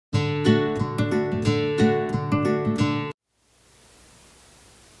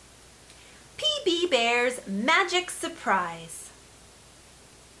Magic Surprise.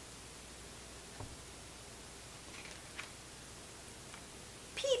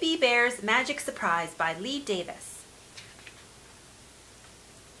 P.B. Bear's Magic Surprise by Lee Davis.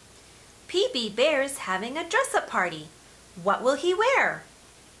 P.B. Bear's having a dress-up party. What will he wear?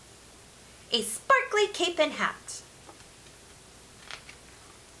 A sparkly cape and hat.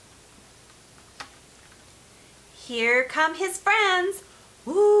 Here come his friends.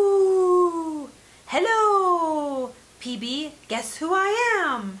 Ooh! Hello! P.B., guess who I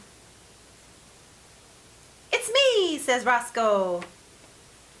am? It's me, says Roscoe.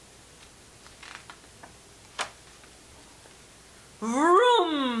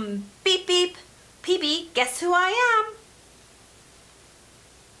 Vroom! Beep, beep. P.B., guess who I am?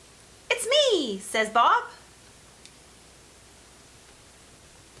 It's me, says Bob.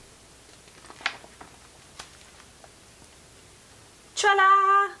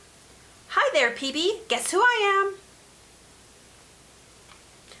 Tra-la! Hi there, P.B., guess who I am?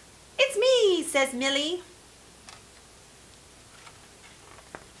 It's me, says Millie.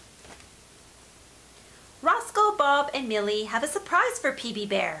 Roscoe, Bob, and Millie have a surprise for P.B.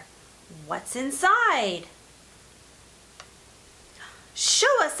 Bear. What's inside? Show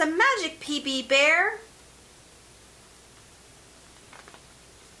us some magic, P.B. Bear.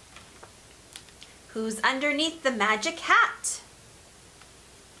 Who's underneath the magic hat?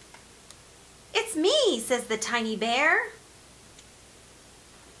 It's me, says the tiny bear.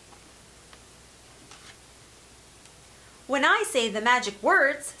 When I say the magic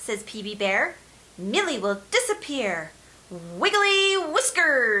words, says P.B. Bear, Millie will disappear. Wiggly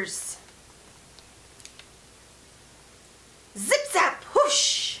whiskers. Zip zap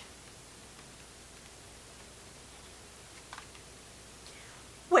whoosh.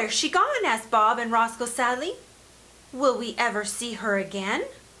 Where's she gone? Asked Bob and Roscoe sadly. Will we ever see her again?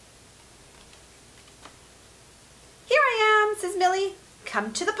 Here I am, says Millie.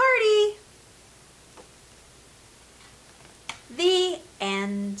 Come to the party. The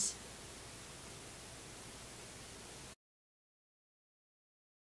end.